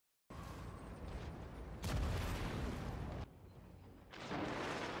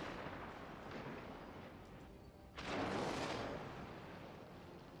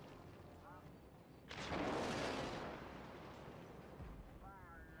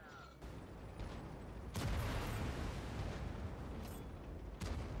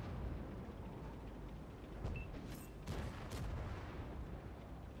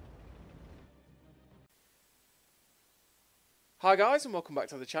Hi guys and welcome back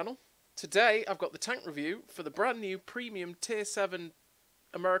to the channel. Today I've got the tank review for the brand new premium tier 7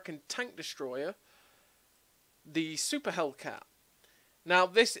 American tank destroyer, the Super Hellcat. Now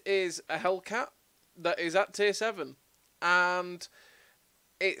this is a Hellcat that is at tier 7 and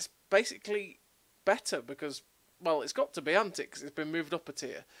it's basically better because, well, it's got to be anti because it's been moved up a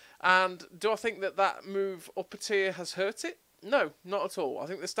tier. And do I think that that move up a tier has hurt it? No, not at all. I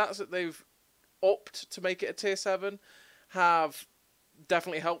think the stats that they've upped to make it a tier 7 have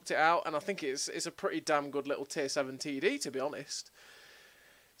definitely helped it out, and I think it's a pretty damn good little tier 7 TD, to be honest.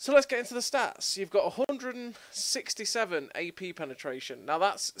 So let's get into the stats. You've got 167 AP penetration. Now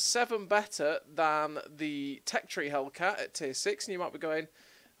that's 7 better than the Tech Tree Hellcat at tier 6, and you might be going,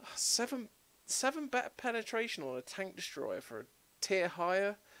 oh, 7 better penetration on a tank destroyer for a tier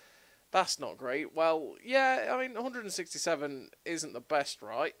higher? That's not great. Well, yeah, I mean, 167 isn't the best,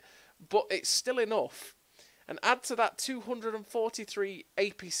 right? But it's still enough. And add to that 243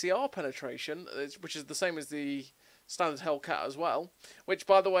 APCR penetration, which is the same as the standard Hellcat as well. Which,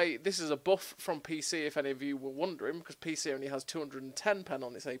 by the way, this is a buff from PC, if any of you were wondering, because PC only has 210 pen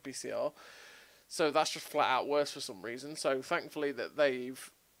on its APCR. So that's just flat out worse for some reason. So thankfully that they've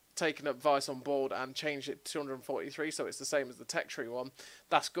taken advice on board and changed it to 243, so it's the same as the Tech Tree one.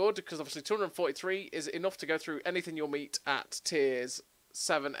 That's good, because obviously 243 is enough to go through anything you'll meet at tiers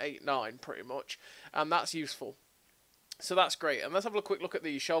 7, 8, 9 pretty much, and that's useful. So that's great. And let's have a quick look at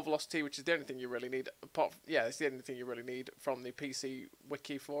the shell velocity, which is the only thing you really need. It's the only thing you really need from the PC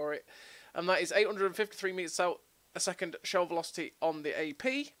wiki for it, and that is 853 meters a second shell velocity on the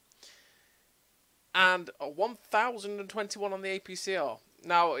AP, and 1021 on the APCR.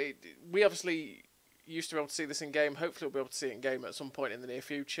 Now we obviously used to be able to see this in game. Hopefully we'll be able to see it in game at some point in the near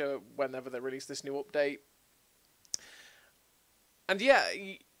future, whenever they release this new update. And yeah,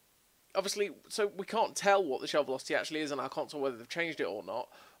 obviously, so we can't tell what the shell velocity actually is on our console, whether they've changed it or not.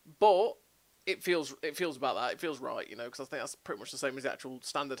 But it feels about that. It feels right, you know, because I think that's pretty much the same as the actual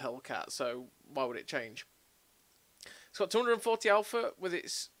standard Hellcat. So why would it change? It's got 240 alpha with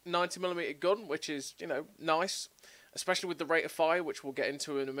its 90mm gun, which is, you know, nice, especially with the rate of fire, which we'll get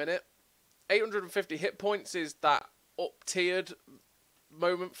into in a minute. 850 hit points is that up-tiered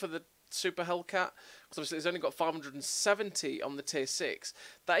moment for the Super Hellcat, because obviously it's only got 570 on the tier 6.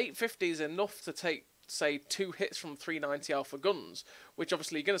 That 850 is enough to take, say, 2 hits from 390 alpha guns, which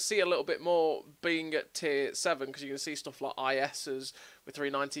obviously you're going to see a little bit more being at tier 7, because you're going to see stuff like ISs with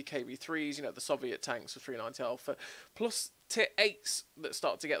 390 KB3s, you know, the Soviet tanks with 390 alpha, plus tier 8s that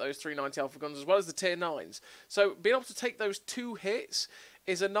start to get those 390 alpha guns, as well as the tier 9s. So being able to take those 2 hits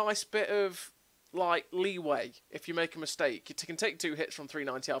is a nice bit of, like, leeway if you make a mistake. You can take 2 hits from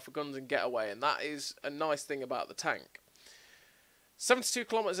 390 alpha guns and get away, and that is a nice thing about the tank. 72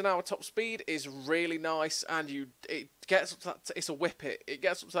 kilometers an hour top speed is really nice, and it gets up to that, it's a whippet. It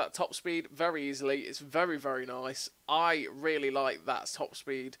gets up to that top speed very easily. It's very, very nice. I really like that top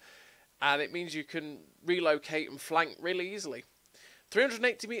speed, and it means you can relocate and flank really easily.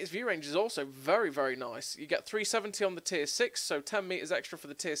 380 meters view range is also very, very nice. You get 370 on the tier 6, so 10 meters extra for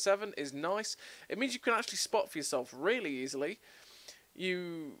the tier 7 is nice. It means you can actually spot for yourself really easily.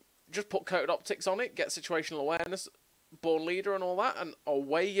 You just put coated optics on it, get situational awareness, born leader and all that, and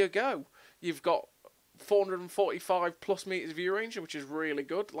away you go. You've got 445 plus meters view range, which is really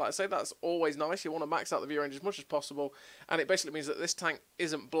good. Like I say, that's always nice. You want to max out the view range as much as possible, and it basically means that this tank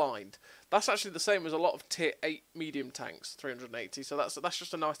isn't blind. That's actually the same as a lot of tier 8 medium tanks, 380, so that's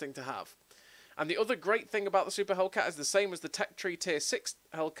just a nice thing to have. And the other great thing about the Super Hellcat is the same as the Tech Tree tier 6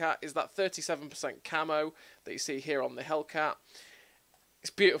 Hellcat, is that 37% camo that you see here on the Hellcat. It's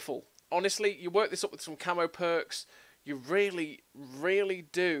beautiful. Honestly, you work this up with some camo perks, you really, really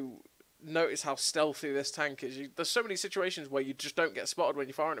do notice how stealthy this tank is. There's so many situations where you just don't get spotted when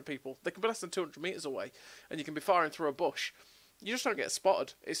you're firing at people. They can be less than 200 meters away, and you can be firing through a bush. You just don't get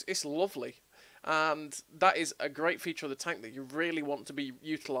spotted. It's lovely, and that is a great feature of the tank that you really want to be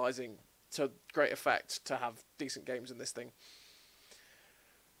utilising to great effect to have decent games in this thing.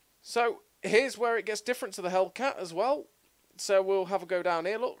 So here's where it gets different to the Hellcat as well. So we'll have a go down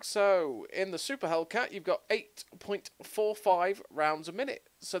here, look. So in the Super Hellcat, you've got 8.45 rounds a minute.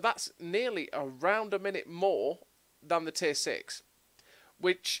 So that's nearly a round a minute more than the tier 6.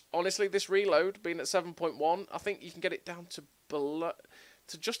 Which, honestly, this reload, being at 7.1, I think you can get it down to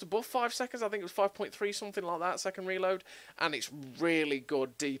just above 5 seconds. I think it was 5.3, something like that, second reload. And it's really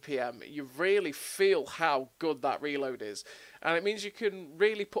good DPM. You really feel how good that reload is. And it means you can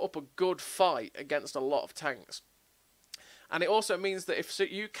really put up a good fight against a lot of tanks. And it also means that if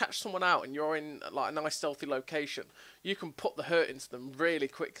you catch someone out and you're in like a nice stealthy location, you can put the hurt into them really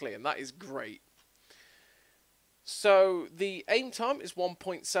quickly, and that is great. So the aim time is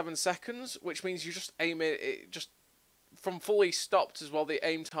 1.7 seconds, which means you just aim it just from fully stopped as well. The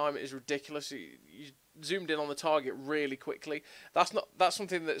aim time is ridiculous. You zoomed in on the target really quickly. That's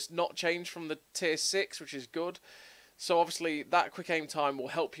something that's not changed from the tier 6, which is good. So obviously that quick aim time will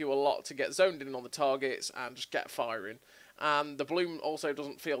help you a lot to get zoned in on the targets and just get firing. And the bloom also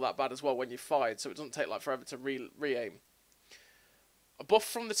doesn't feel that bad as well when you fired, so it doesn't take like forever to re-aim. A buff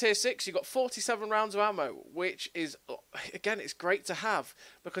from the tier 6, you've got 47 rounds of ammo, which is, again, it's great to have,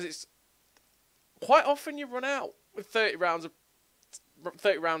 because it's quite often you run out with 30 rounds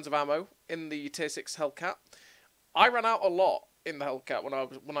of ammo in the tier 6 Hellcat. I ran out a lot in the Hellcat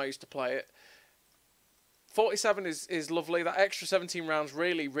when I used to play it. 47 is lovely. That extra 17 rounds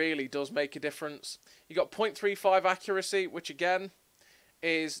really does make a difference. You got 0.35 accuracy, which again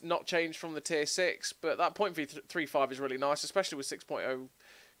is not changed from the tier 6, but that 0.35 is really nice, especially with 6.0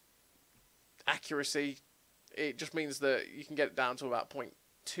 accuracy. It just means that you can get it down to about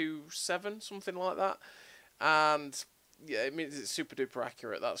 0.27, something like that. And yeah, it means it's super duper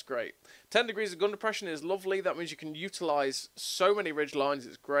accurate. That's great. 10 degrees of gun depression is lovely. That means you can utilize so many ridge lines.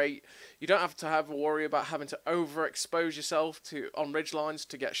 It's great. You don't have to have a worry about having to overexpose yourself on ridge lines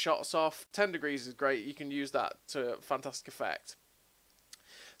to get shots off. 10 degrees is great. You can use that to fantastic effect.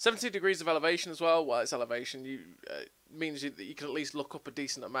 70 degrees of elevation as well. Well, it's elevation. Means that you can at least look up a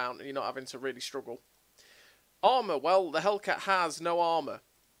decent amount and you're not having to really struggle. Armor. Well, the Hellcat has no armor.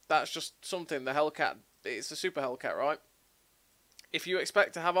 That's just something. The Hellcat, it's a super Hellcat, right? If you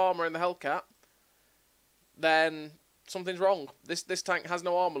expect to have armor in the Hellcat, then something's wrong. This tank has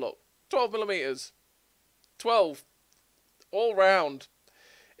no armor. Look, 12mm, 12, all round.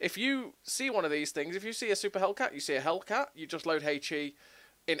 If you see one of these things, if you see a super Hellcat, you see a Hellcat, you just load HE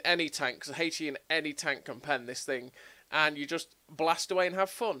in any tank, because HE in any tank can pen this thing, and you just blast away and have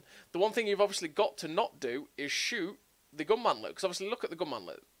fun. The one thing you've obviously got to not do is shoot the gun mantlet, because obviously look at the gun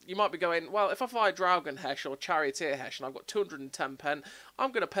mantlet. You might be going, well, if I fire Dragon Hesh or Charioteer Hesh and I've got 210 pen,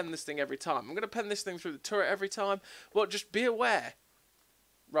 I'm going to pen this thing every time. I'm going to pen this thing through the turret every time. Well, just be aware,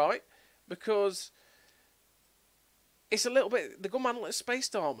 right? Because it's a little bit, the gun mantlet is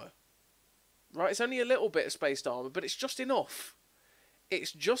spaced armor, right? It's only a little bit of spaced armor, but it's just enough.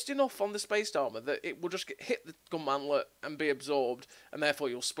 It's just enough on the spaced armor that it will just hit the gun mantlet and be absorbed, and therefore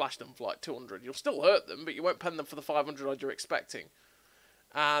you'll splash them for like 200. You'll still hurt them, but you won't pen them for the 500 odd you're expecting.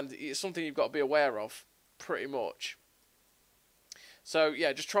 And it's something you've got to be aware of, pretty much. So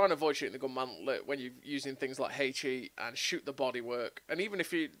yeah, just try and avoid shooting the gun mantlet when you're using things like HE, and shoot the bodywork. And even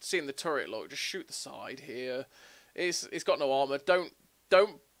if you're seeing the turret look, just shoot the side here. It's got no armor.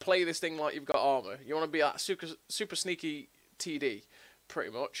 Don't play this thing like you've got armor. You want to be that super sneaky TD.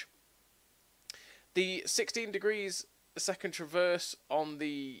 Pretty much. The 16 degrees a second traverse on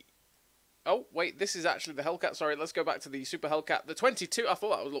the... Oh, wait, this is actually the Hellcat. Sorry, let's go back to the Super Hellcat. The 22... I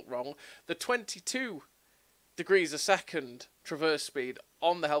thought that would look wrong. The 22 degrees a second traverse speed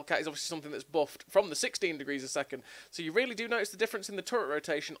on the Hellcat is obviously something that's buffed from the 16 degrees a second. So you really do notice the difference in the turret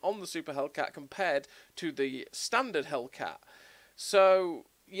rotation on the Super Hellcat compared to the standard Hellcat. So,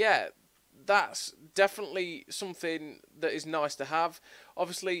 yeah... That's definitely something that is nice to have.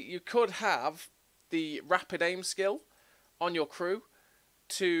 Obviously, you could have the rapid aim skill on your crew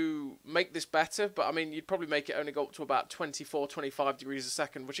to make this better, but I mean, you'd probably make it only go up to about 24, 25 degrees a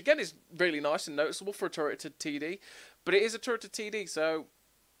second, which again is really nice and noticeable for a turreted TD, but it is a turreted TD, so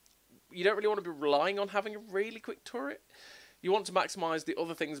you don't really want to be relying on having a really quick turret. You want to maximise the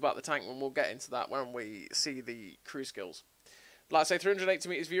other things about the tank, and we'll get into that when we see the crew skills. Like I say, 380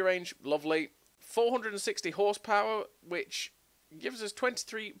 metres view range, lovely. 460 horsepower, which gives us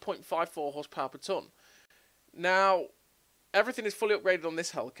 23.54 horsepower per tonne. Now, everything is fully upgraded on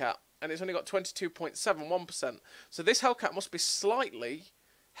this Hellcat, and it's only got 22.71%. So this Hellcat must be slightly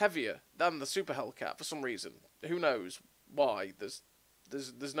heavier than the Super Hellcat for some reason. Who knows why?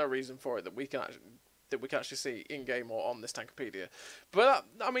 There's no reason for it that we can actually see in game or on this Tankopedia. But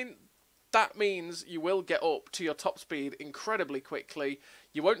I mean, that means you will get up to your top speed incredibly quickly.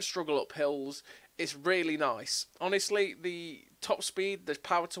 You won't struggle up hills. It's really nice. Honestly, the top speed, the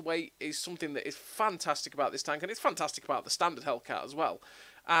power to weight is something that is fantastic about this tank, and it's fantastic about the standard Hellcat as well.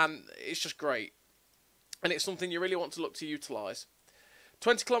 And it's just great. And it's something you really want to look to utilise.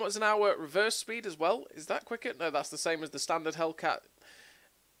 20 kilometers an hour reverse speed as well. Is that quicker? No, that's the same as the standard Hellcat.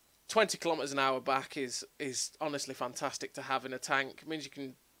 20 kilometers an hour back is honestly fantastic to have in a tank. It means you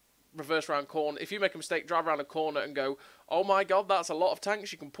can reverse round corner. If you make a mistake, drive around a corner and go, oh my god, that's a lot of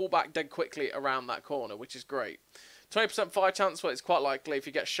tanks, you can pull back dead quickly around that corner, which is great. 20% fire chance, well, it's quite likely if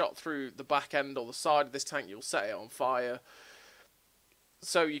you get shot through the back end or the side of this tank, you'll set it on fire.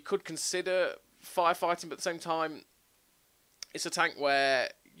 So you could consider firefighting, but at the same time, it's a tank where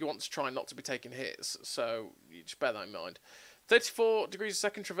you want to try not to be taking hits, so you just bear that in mind. 34 degrees a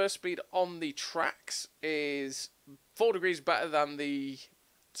second traverse speed on the tracks is 4 degrees better than the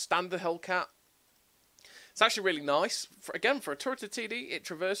standard Hellcat. It's actually really nice. Again, for a turreted TD, it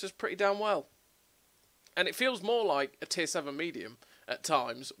traverses pretty damn well. And it feels more like a tier 7 medium at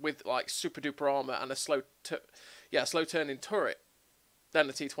times, with like super duper armor and a slow turning turret, than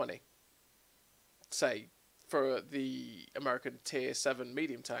a T20. Say, for the American tier 7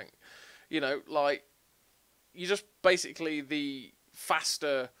 medium tank. You know, like, you just basically the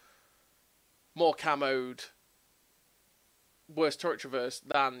faster, more camoed, worse turret traverse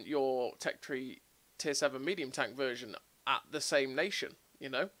than your Tech Tree tier 7 medium tank version at the same nation, you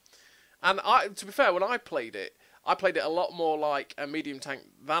know? And to be fair, when I played it a lot more like a medium tank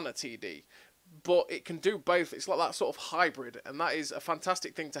than a TD. But it can do both. It's like that sort of hybrid, and that is a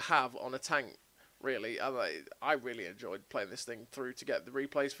fantastic thing to have on a tank, really. I really enjoyed playing this thing through to get the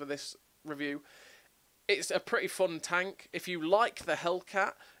replays for this review. It's a pretty fun tank. If you like the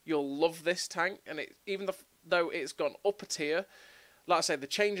Hellcat, you'll love this tank, and even though it's gone up a tier, like I say, the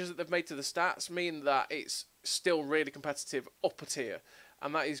changes that they've made to the stats mean that it's still really competitive up a tier,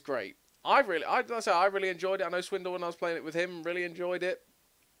 and that is great. I really enjoyed it. I know Swindle, when I was playing it with him, really enjoyed it.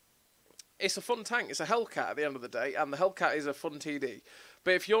 It's a fun tank. It's a Hellcat at the end of the day, and the Hellcat is a fun TD.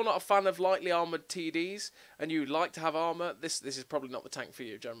 But if you're not a fan of lightly armoured TDs, and you like to have armour, this is probably not the tank for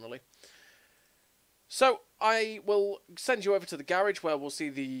you, generally. So, I will send you over to the garage, where we'll see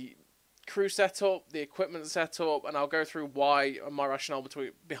the crew setup, the equipment setup, and I'll go through why and my rationale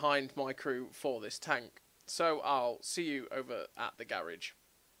behind my crew for this tank. So, I'll see you over at the garage.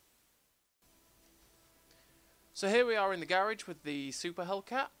 So here we are in the garage with the Super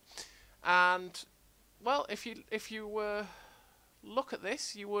Hellcat, and well, if you look at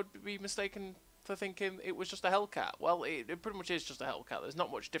this, you would be mistaken for thinking it was just a Hellcat. Well, it pretty much is just a Hellcat. There's not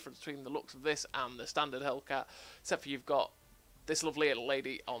much difference between the looks of this and the standard Hellcat, except for you've got this lovely little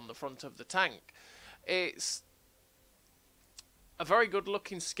lady on the front of the tank. It's a very good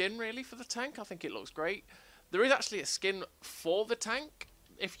looking skin, really, for the tank. I think it looks great. There is actually a skin for the tank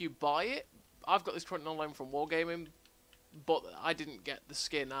if you buy it. I've got this currently on loan from Wargaming, but I didn't get the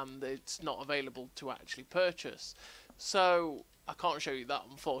skin, and it's not available to actually purchase. So I can't show you that,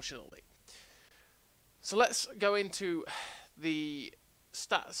 unfortunately. So let's go into the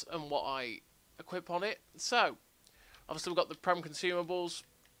stats and what I equip on it. So obviously we've got the Prem consumables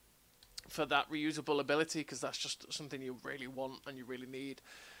for that reusable ability, because that's just something you really want and you really need.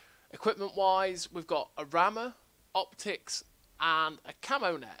 Equipment wise, we've got a rammer, optics, and a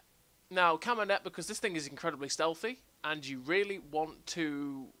camo net. Now, camo net, because this thing is incredibly stealthy, and you really want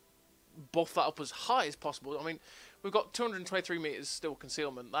to buff that up as high as possible. I mean, we've got 223 meters still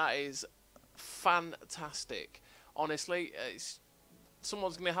concealment. That is fantastic. Honestly,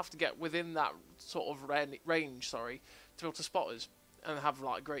 someone's going to have to get within that sort of range, to be able to spot us and have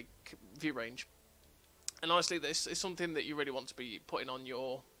like great view range. And honestly, this is something that you really want to be putting on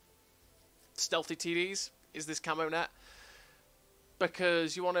your stealthy TDs, is this camo net.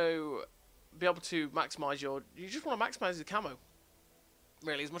 Because you want to be able to maximise you just want to maximise the camo,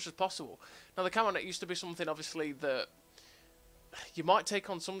 really, as much as possible. Now, the camo net used to be something, obviously, that you might take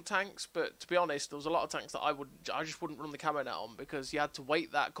on some tanks, but to be honest, there was a lot of tanks that I just wouldn't run the camo net on, because you had to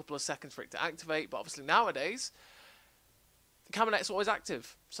wait that couple of seconds for it to activate. But obviously nowadays, the camo net's always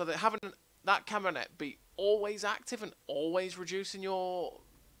active, so that having that camo net be always active and always reducing your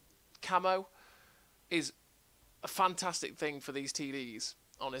camo is a fantastic thing for these TDs.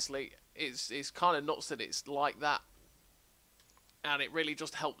 Honestly, it's kind of nuts that it's like that, and it really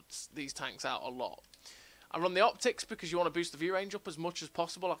just helps these tanks out a lot. I run the optics because you want to boost the view range up as much as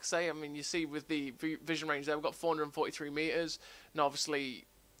possible. Like I say, I mean, you see with the vision range there, we've got 443 meters. Now, obviously,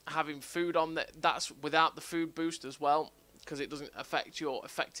 having food on that's without the food boost as well, because it doesn't affect your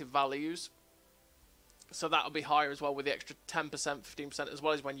effective values. So that'll be higher as well with the extra 10%, 15%, as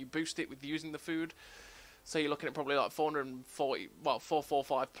well as when you boost it with using the food. So you're looking at probably like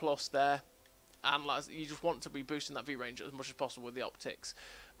 445 plus there. And like, you just want to be boosting that view range as much as possible with the optics.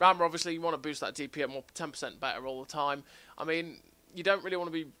 Rammer, obviously, you want to boost that DPM up 10% better all the time. I mean, you don't really want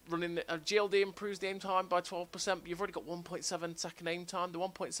to be running... GLD improves the aim time by 12%, but you've already got 1.7 second aim time. The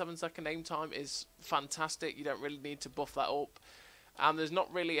 1.7 second aim time is fantastic. You don't really need to buff that up. And there's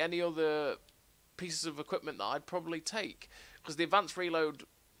not really any other pieces of equipment that I'd probably take, because the advanced reload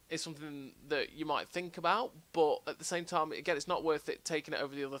is something that you might think about, but at the same time, again, it's not worth it taking it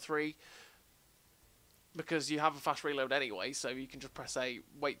over the other three, because you have a fast reload anyway, so you can just press A,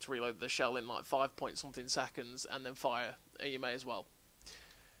 wait to reload the shell in like 5 point something seconds, and then fire, and you may as well.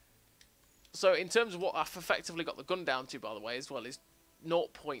 So in terms of what I've effectively got the gun down to, by the way, as well, is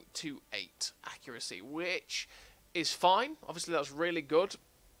 0.28 accuracy, which is fine. Obviously, that's really good.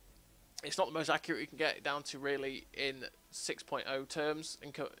 It's not the most accurate you can get it down to, really, in 6.0 terms,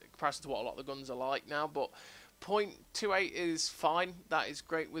 in comparison to what a lot of the guns are like now, but 0.28 is fine. That is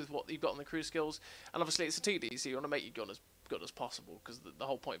great with what you've got on the crew skills, and obviously it's a TD, so you want to make your gun as good as possible, because the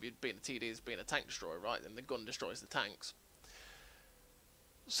whole point of you being a TD is being a tank destroyer, right? And the gun destroys the tanks.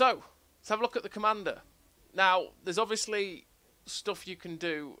 So, let's have a look at the commander. Now, there's obviously stuff you can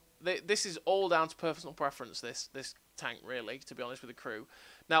do. This is all down to personal preference, this tank, really, to be honest, with the crew.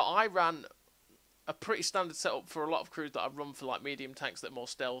 Now, I ran a pretty standard setup for a lot of crews that I've run for, like, medium tanks that are more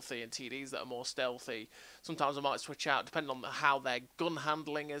stealthy and TDs that are more stealthy. Sometimes I might switch out, depending on how their gun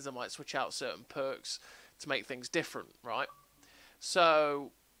handling is, I might switch out certain perks to make things different, right?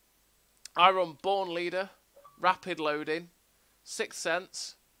 So, I run Born Leader, Rapid Loading, Sixth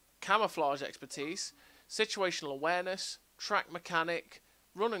Sense, Camouflage Expertise, Situational Awareness, Track Mechanic,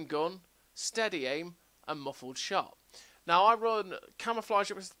 Run and Gun, Steady Aim, and Muffled Shot. Now, I run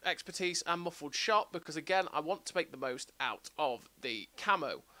Camouflage Expertise and Muffled Shot because, again, I want to make the most out of the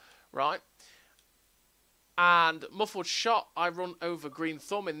camo, right? And Muffled Shot, I run over Green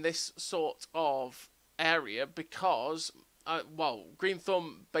Thumb in this sort of area because, well, Green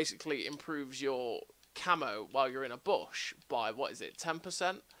Thumb basically improves your camo while you're in a bush by, what is it,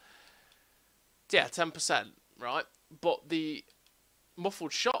 10%? Yeah, 10%, right? But the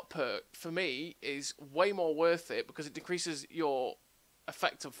Muffled Shot perk, for me, is way more worth it because it decreases your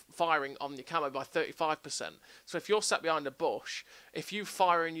effect of firing on your camo by 35%. So if you're sat behind a bush, if you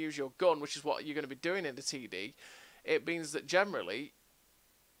fire and use your gun, which is what you're going to be doing in the TD, it means that generally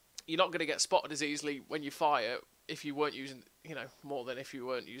you're not going to get spotted as easily when you fire if you weren't using, you know, more than if you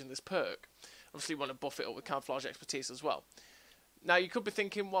weren't using this perk. Obviously, you want to buff it up with Camouflage Expertise as well. Now, you could be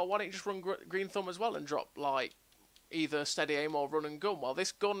thinking, well, why don't you just run Green Thumb as well and drop, like, either Steady Aim or Run and Gun? Well,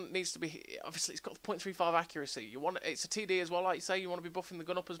 this gun needs to be, obviously, it's got 0.35 accuracy. It's a TD as well, like you say, you want to be buffing the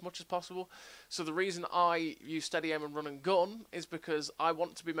gun up as much as possible. So the reason I use Steady Aim and Run and Gun is because I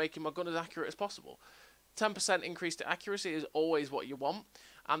want to be making my gun as accurate as possible. 10% increase to accuracy is always what you want.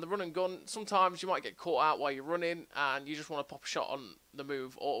 And the Run and Gun, sometimes you might get caught out while you're running and you just want to pop a shot on the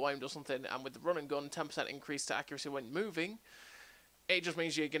move, auto aimed or something. And with the Run and Gun, 10% increase to accuracy when moving, it just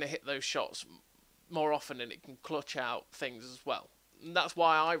means you're going to hit those shots more often and it can clutch out things as well. And that's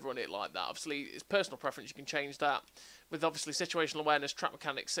why I run it like that. Obviously, it's personal preference. You can change that with, obviously, Situational Awareness, Track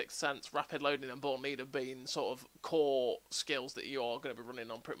Mechanics, Sixth Sense, Rapid Loading and Born Leader being sort of core skills that you are going to be running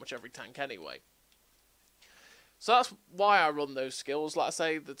on pretty much every tank anyway. So that's why I run those skills. Like I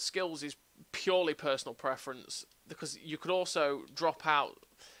say, the skills is purely personal preference because you could also drop out,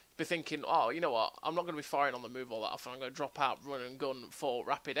 be thinking, oh, you know what, I'm not going to be firing on the move all that often. I'm going to drop out Run and Gun for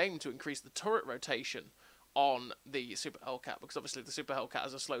Rapid Aim to increase the turret rotation on the Super Hellcat, because obviously the Super Hellcat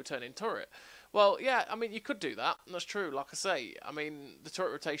has a slow turning turret. Well, yeah, I mean, you could do that, and that's true. Like I say, I mean, the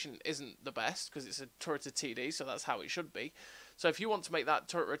turret rotation isn't the best because it's a turreted TD, so that's how it should be. So if you want to make that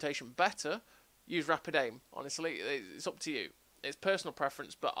turret rotation better, use Rapid Aim. Honestly, it's up to you. It's personal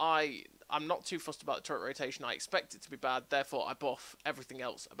preference, but I'm not too fussed about the turret rotation. I expect it to be bad, therefore I buff everything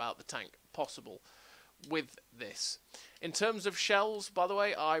else about the tank possible with this. In terms of shells, by the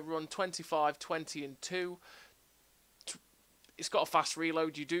way, I run 25, 20 and 2. It's got a fast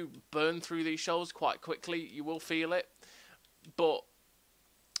reload. You do burn through these shells quite quickly. You will feel it. But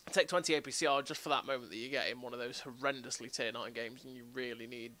take 20 APCR just for that moment that you get in one of those horrendously tier 9 games and you really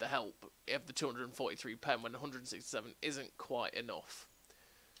need the help of the 243 pen when 167 isn't quite enough.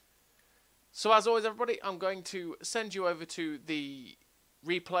 So as always, everybody, I'm going to send you over to the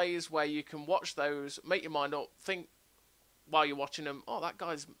replays where you can watch those, make your mind up, think while you're watching them, oh, that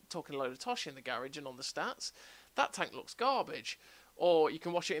guy's talking a load of tosh in the garage and on the stats. That tank looks garbage. Or you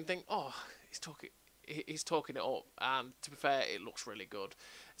can watch it and think, oh, he's talking it up, and to be fair, it looks really good.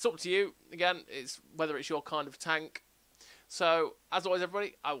 It's up to you. Again, it's whether it's your kind of tank. So, as always,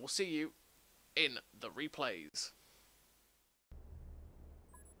 everybody, I will see you in the replays.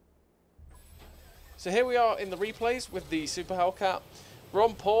 So here we are in the replays with the Super Hellcat. We're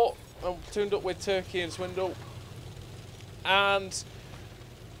on port, and tuned up with Turkey and Swindle, and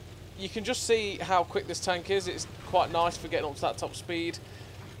you can just see how quick this tank is. It's quite nice for getting up to that top speed.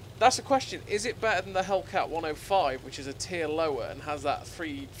 That's the question. Is it better than the Hellcat 105, which is a tier lower and has that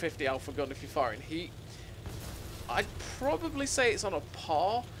 350 alpha gun if you're firing heat? I'd probably say it's on a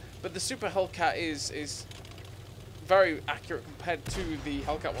par, but the Super Hellcat is very accurate compared to the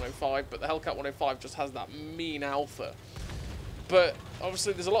Hellcat 105, but the Hellcat 105 just has that mean alpha. But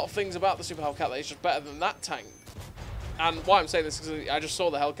obviously there's a lot of things about the Super Hellcat that is just better than that tank. And why I'm saying this is because I just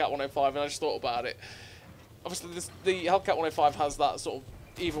saw the Hellcat 105 and I just thought about it. Obviously, the Hellcat 105 has that sort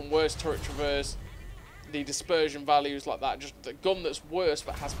of even worse turret traverse, the dispersion values like that, just the gun that's worse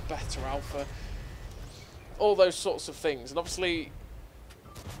but has better alpha, all those sorts of things. And obviously,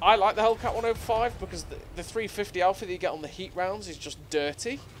 I like the Hellcat 105 because the 350 alpha that you get on the heat rounds is just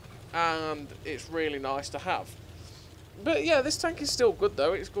dirty, and it's really nice to have. But yeah, this tank is still good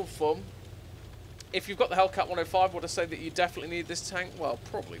though, it's good fun. If you've got the Hellcat 105, would I say that you definitely need this tank? Well,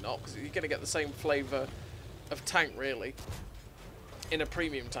 probably not, because you're going to get the same flavour of tank, really, in a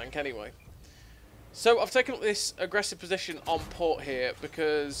premium tank anyway. So I've taken up this aggressive position on port here,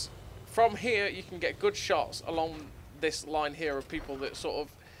 because from here you can get good shots along this line here of people that sort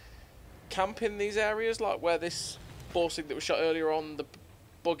of camp in these areas, like where this Borsig that was shot earlier on, the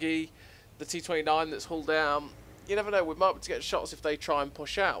buggy, the T-29 that's hulled down. You never know, we might be able to get shots if they try and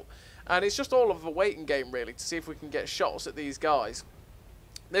push out. And it's just all of a waiting game, really, to see if we can get shots at these guys.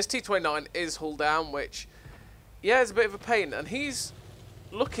 This T-29 is hull down, which, yeah, is a bit of a pain. And he's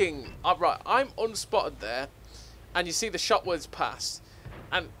looking upright. I'm unspotted there, and you see the shot words pass.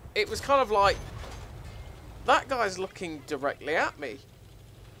 And it was kind of like, that guy's looking directly at me.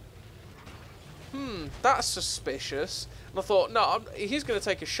 That's suspicious. And I thought, no, he's going to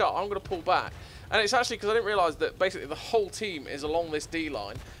take a shot. I'm going to pull back. And it's actually because I didn't realise that basically the whole team is along this D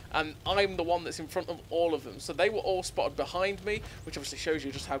line, and I'm the one that's in front of all of them. So they were all spotted behind me, which obviously shows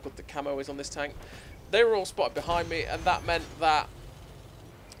you just how good the camo is on this tank. They were all spotted behind me, and that meant that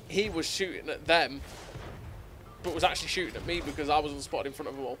he was shooting at them, but was actually shooting at me because I was unspotted in front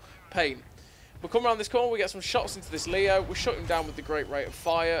of them all. Pain. We come around this corner, we get some shots into this Leo, we shut him down with the great rate of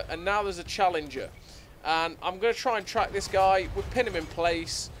fire, and now there's a challenger. And I'm going to try and track this guy, we pin him in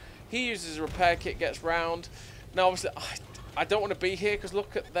place, he uses a repair kit, gets round. Now obviously, I don't want to be here because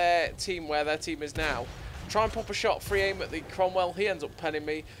look at their team, where their team is now. Try and pop a shot, free aim at the Cromwell, he ends up penning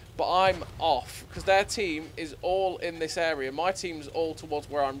me, but I'm off because their team is all in this area. My team's all towards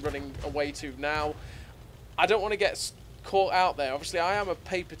where I'm running away to now. I don't want to get caught out there. Obviously, I am a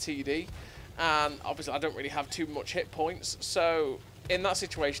paper TD, and obviously I don't really have too much hit points, so in that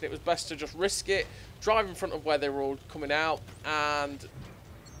situation it was best to just risk it, drive in front of where they were all coming out, and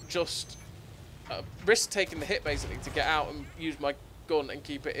just risk taking the hit basically to get out and use my gun and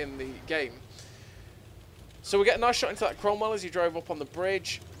keep it in the game. So we get a nice shot into that Cromwell as he drove up on the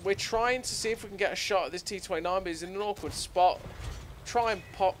bridge. We're trying to see if we can get a shot at this T-29, but he's in an awkward spot. Try and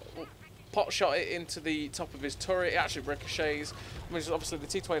pot shot it into the top of his turret. It actually ricochets. I mean, obviously the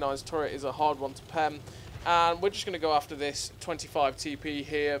T-29's turret is a hard one to pen, and we're just going to go after this 25 TP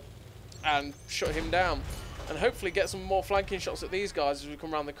here and shut him down, and hopefully get some more flanking shots at these guys as we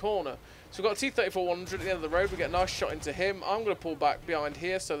come around the corner. So we've got a T-34-100 at the end of the road. We get a nice shot into him. I'm going to pull back behind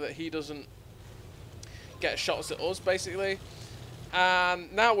here so that he doesn't get shots at us, basically.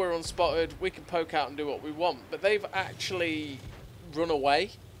 And now we're unspotted. We can poke out and do what we want. But they've actually run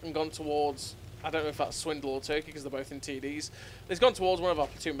away and gone towards, I don't know if that's Swindle or Turkey because they're both in TDs. They've gone towards one of our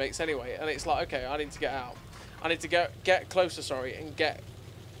platoon mates anyway. And it's like, okay, I need to get out. I need to get closer, sorry, and get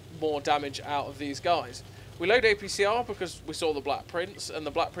more damage out of these guys. We load APCR because we saw the Black Prince, and the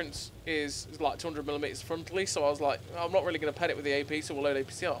Black Prince is like 200mm frontally, so I was like, I'm not really going to pen it with the AP, so we'll load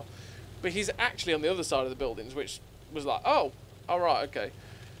APCR. But he's actually on the other side of the buildings, which was like, oh, alright, okay.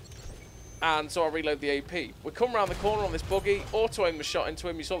 And so I reload the AP. We come around the corner on this buggy, auto-aim the shot into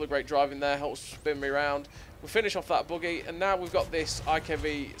him, you saw the great drive in there, helps spin me around. We finish off that buggy, and now we've got this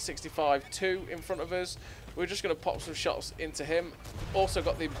IKV 65-2 in front of us. We're just going to pop some shots into him. Also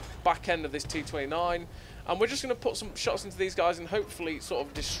got the back end of this T-29. And we're just going to put some shots into these guys and hopefully sort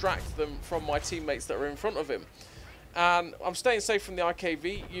of distract them from my teammates that are in front of him. And I'm staying safe from the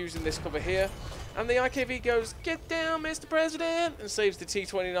IKV using this cover here. And the IKV goes, "Get down, Mr. President," and saves the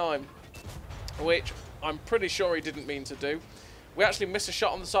T-29. Which I'm pretty sure he didn't mean to do. We actually missed a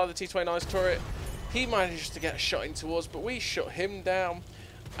shot on the side of the T-29's turret. He managed to get a shot into us, but we shut him down.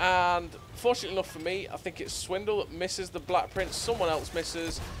 And fortunately enough for me, I think it's Swindle that misses the Black Prince. Someone else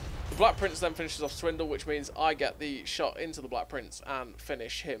misses. The Black Prince then finishes off Swindle, which means I get the shot into the Black Prince and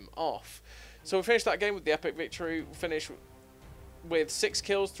finish him off. So we finished that game with the epic victory. We finished with 6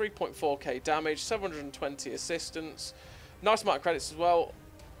 kills, 3.4k damage, 720 assistance. Nice amount of credits as well.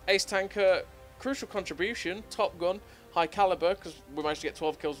 Ace Tanker, crucial contribution, top gun, high caliber, because we managed to get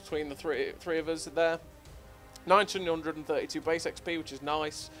 12 kills between the three of us there. 932 base XP, which is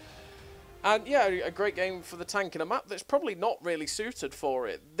nice. And yeah, a great game for the tank in a map that's probably not really suited for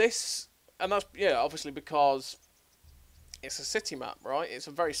it. And that's, yeah, obviously because it's a city map, right? It's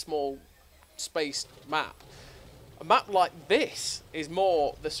a very small spaced map. A map like this is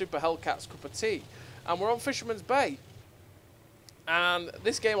more the Super Hellcat's cup of tea. And we're on Fisherman's Bay. And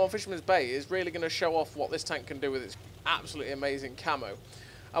this game on Fisherman's Bay is really going to show off what this tank can do with its absolutely amazing camo.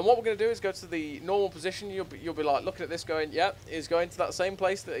 And what we're going to do is go to the normal position. You'll be like looking at this going, yep, he's going to that same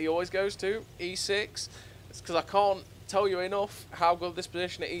place that he always goes to, E6. It's because I can't tell you enough how good this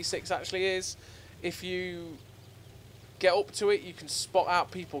position at E6 actually is. If you get up to it, you can spot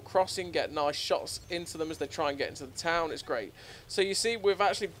out people crossing, get nice shots into them as they try and get into the town. It's great. So you see we've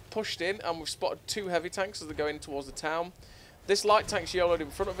actually pushed in and we've spotted 2 heavy tanks as they're going towards the town. This light tank's YOLO'd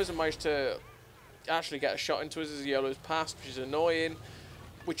in front of us and managed to actually get a shot into us as YOLO's passed, which is annoying.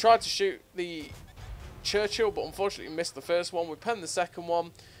 We tried to shoot the Churchill, but unfortunately missed the first one. We penned the second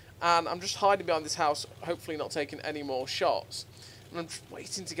one, and I'm just hiding behind this house, hopefully not taking any more shots. And I'm just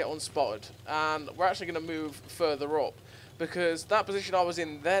waiting to get unspotted, and we're actually going to move further up, because that position I was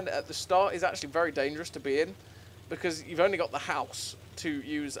in then at the start is actually very dangerous to be in, because you've only got the house to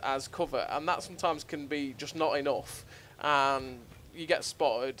use as cover, and that sometimes can be just not enough, and you get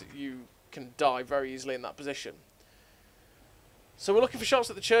spotted, you can die very easily in that position. So we're looking for shots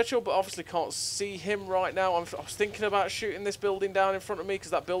at the Churchill, but obviously can't see him right now. I was thinking about shooting this building down in front of me,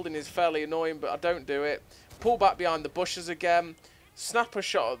 because that building is fairly annoying, but I don't do it. Pull back behind the bushes again. Snap a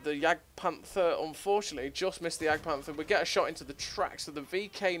shot at the Jagdpanther. Unfortunately, just missed the Jagdpanther. We get a shot into the tracks of the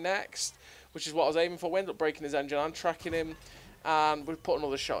VK next, which is what I was aiming for. We end up breaking his engine and tracking him, and we put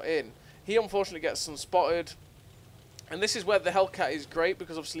another shot in. He unfortunately gets unspotted. And this is where the Hellcat is great,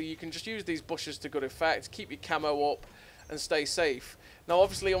 because obviously you can just use these bushes to good effect, keep your camo up, and stay safe. Now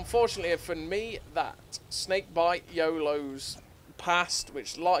obviously, unfortunately for me, that snakebite YOLO's past,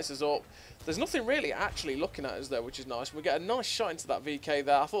 which lights us up. There's nothing really actually looking at us there, which is nice. We get a nice shot into that VK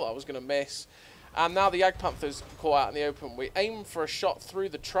there. I thought I was going to miss. And now the Jagdpanther's caught out in the open. We aim for a shot through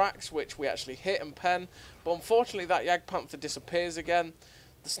the tracks, which we actually hit and pen. But unfortunately that Jagdpanther disappears again.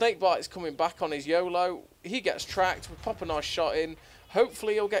 The snakebite is coming back on his YOLO. He gets tracked. We pop a nice shot in.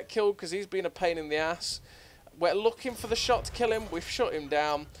 Hopefully he'll get killed, because he's been a pain in the ass. We're looking for the shot to kill him. We've shut him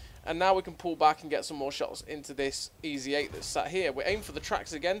down. And now we can pull back and get some more shots into this Easy 8 that's sat here. We aim for the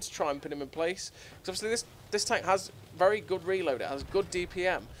tracks again to try and pin him in place. Because obviously this tank has very good reload. It has good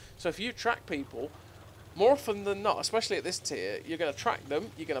DPM. So if you track people, more often than not, especially at this tier, you're going to track them,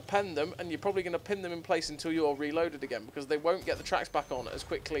 you're going to pen them, and you're probably going to pin them in place until you're reloaded again, because they won't get the tracks back on as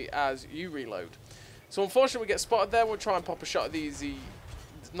quickly as you reload. So unfortunately we get spotted there. We'll try and pop a shot at the Easy,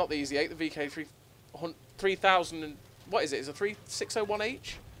 not the Easy 8, the VK 3000, and what is it? Is it a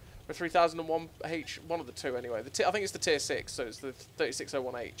 3601H? Or 3001H? One of the two anyway. I think it's the tier 6, so it's the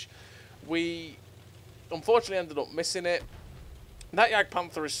 3601H. We unfortunately ended up missing it. That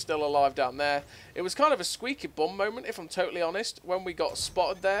Jagdpanther is still alive down there. It was kind of a squeaky bum moment, if I'm totally honest, when we got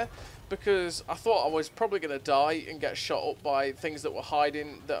spotted there, because I thought I was probably going to die and get shot up by things that were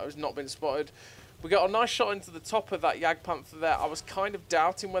hiding, that has not been spotted. We got a nice shot into the top of that Jagdpanther there. I was kind of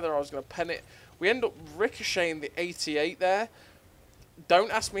doubting whether I was going to pen it. We end up ricocheting the 88 there.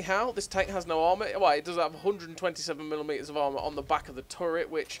 Don't ask me how. This tank has no armour. Well, it does have 127mm of armour on the back of the turret,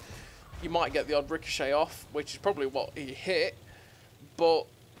 which you might get the odd ricochet off, which is probably what he hit. But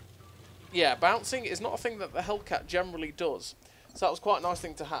yeah, bouncing is not a thing that the Hellcat generally does. So that was quite a nice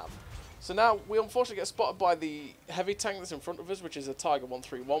thing to have. So now we unfortunately get spotted by the heavy tank that's in front of us, which is a Tiger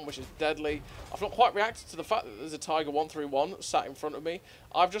 131, which is deadly. I've not quite reacted to the fact that there's a Tiger 131 sat in front of me.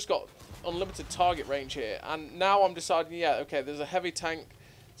 I've just got unlimited target range here, and now I'm deciding, yeah, okay, there's a heavy tank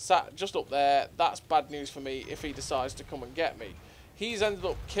sat just up there. That's bad news for me if he decides to come and get me. He's ended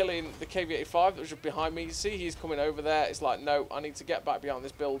up killing the KV-85 that was just behind me. You see, he's coming over there. It's like, no, I need to get back behind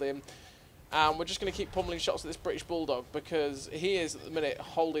this building. And we're just going to keep pummeling shots at this British Bulldog, because he is, at the minute,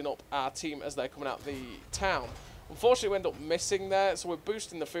 holding up our team as they're coming out the town. Unfortunately, we end up missing there, so we're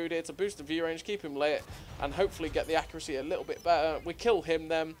boosting the food here to boost the view range, keep him lit, and hopefully get the accuracy a little bit better. We kill him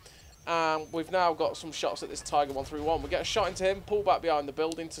then, and we've now got some shots at this Tiger 131. We get a shot into him, pull back behind the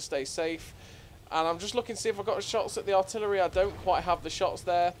building to stay safe. And I'm just looking to see if I've got shots at the artillery. I don't quite have the shots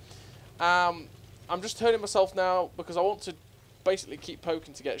there. I'm just turning myself now, because I want to basically keep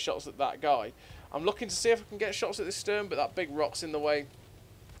poking to get shots at that guy. I'm looking to see if I can get shots at this stern, but that big rock's in the way.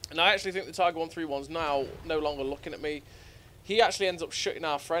 And I actually think the Tiger 131's now no longer looking at me. He actually ends up shutting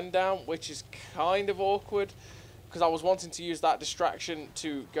our friend down, which is kind of awkward, because I was wanting to use that distraction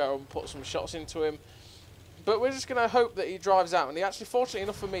to go and put some shots into him. But we're just going to hope that he drives out. And he actually, fortunately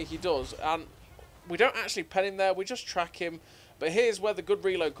enough for me, he does. And we don't actually pen him there, we just track him. But here's where the good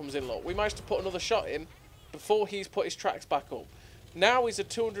reload comes in, look. We managed to put another shot in before he's put his tracks back up. Now he's at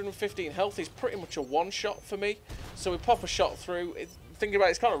 215 health. He's pretty much a one-shot for me. So we pop a shot through. Thinking about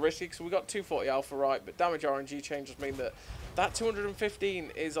it, it's kind of risky because we got 240 alpha right, but damage RNG changes mean that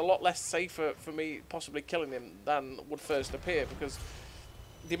 215 is a lot less safer for me possibly killing him than would first appear, because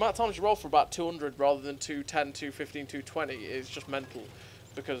the amount of times you roll for about 200 rather than 210, 215, 220 is just mental,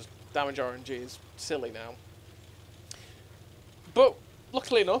 because damage RNG is silly now. But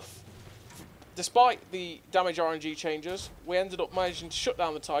luckily enough, despite the damage RNG changes, we ended up managing to shut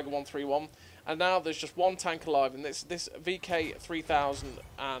down the Tiger 131, and now there's just one tank alive, and this VK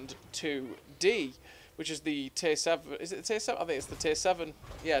 3002D, which is the tier 7. Is it the tier 7? I think it's the tier 7.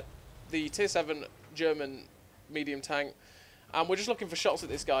 Yeah, the tier 7 German medium tank. And we're just looking for shots at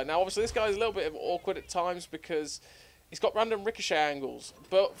this guy. Now, obviously, this guy is a little bit awkward at times because he's got random ricochet angles.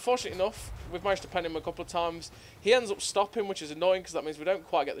 But fortunately enough, we've managed to pen him a couple of times. He ends up stopping, which is annoying because that means we don't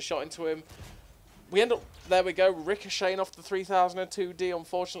quite get the shot into him. We end up, there we go, ricocheting off the 3002D,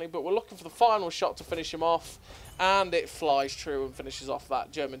 unfortunately. But we're looking for the final shot to finish him off. And it flies true and finishes off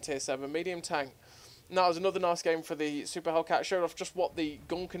that German tier 7 medium tank. And that was another nice game for the Super Hellcat. Showed off just what the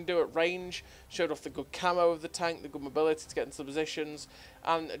gun can do at range. Showed off the good camo of the tank, the good mobility to get into the positions.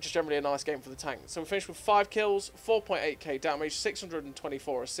 And just generally a nice game for the tank. So we finished with 5 kills, 4.8k damage,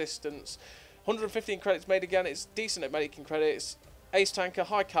 624 assistance, 115 credits made again. It's decent at making credits. Ace tanker,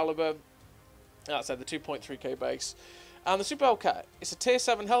 high caliber. That said, the 2.3k base. And the Super Hellcat, it's a tier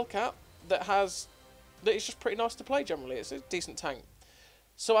 7 Hellcat that is just pretty nice to play generally. It's a decent tank.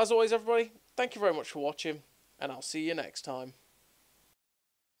 So as always, everybody, thank you very much for watching, and I'll see you next time.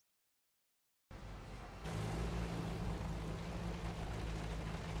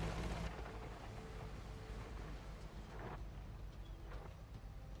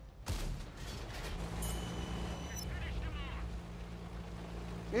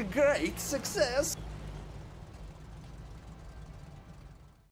 A great success!